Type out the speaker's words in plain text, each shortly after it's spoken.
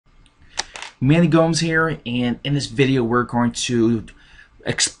Manny Gomes here, and in this video we're going to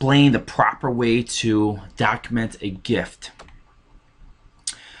explain the proper way to document a gift.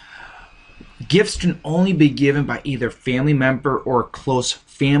 Gifts can only be given by either family member or a close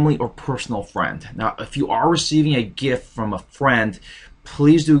family or personal friend. Now, if you are receiving a gift from a friend,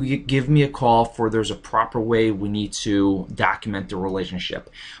 please do give me a call, for there's a proper way we need to document the relationship.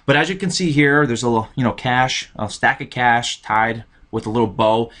 But as you can see here, there's a little, cash, a stack of cash tied with a little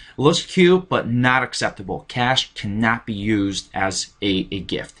bow. It looks cute, but not acceptable. Cash cannot be used as a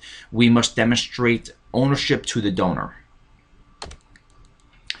gift. We must demonstrate ownership to the donor.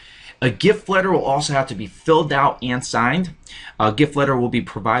 A gift letter will also have to be filled out and signed. A gift letter will be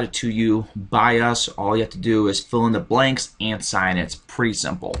provided to you by us. All you have to do is fill in the blanks and sign it. It's pretty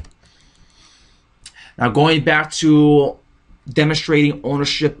simple. Now, going back to demonstrating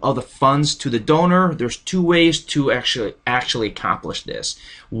ownership of the funds to the donor, there's two ways to actually accomplish this.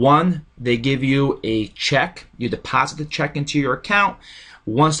 One, they give you a check. You deposit the check into your account.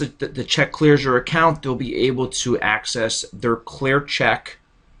 Once the check clears your account, they'll be able to access their clear check,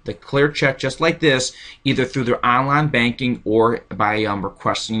 just like this, either through their online banking or by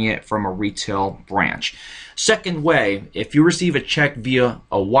requesting it from a retail branch. Second way, if you receive a check via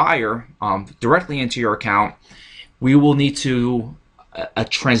a wire directly into your account, we will need a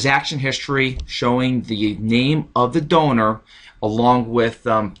transaction history showing the name of the donor, along with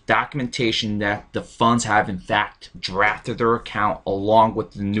documentation that the funds have in fact drafted their account along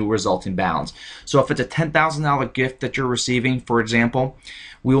with the new resulting balance. So if it's a $10,000 gift that you're receiving, for example,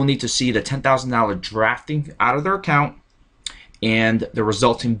 we will need to see the $10,000 drafting out of their account and the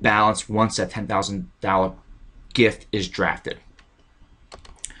resulting balance once that $10,000 gift is drafted.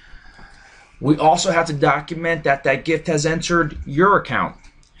 We also have to document that that gift has entered your account.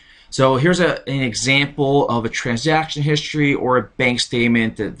 So here's an example of a transaction history or a bank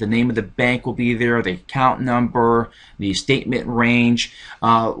statement. The name of the bank will be there, the account number, the statement range.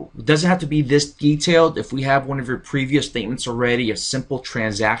 It doesn't have to be this detailed. If we have one of your previous statements already, a simple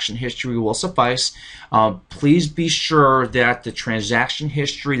transaction history will suffice. Please be sure that the transaction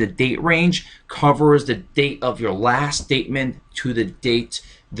history, the date range, covers the date of your last statement to the date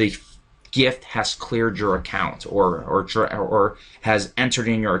the gift has cleared your account or has entered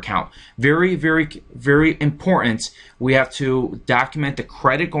in your account. Very, very, very important. We have to document the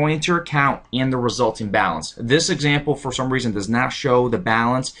credit going into your account and the resulting balance. This example, for some reason, does not show the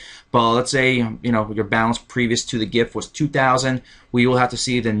balance, but let's say your balance previous to the gift was $2,000. We will have to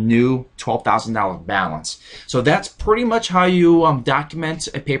see the new $12,000 balance. So that's pretty much how you document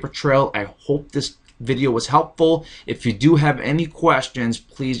a paper trail. I hope this video was helpful. If you do have any questions,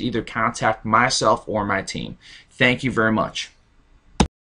 please either contact myself or my team. Thank you very much.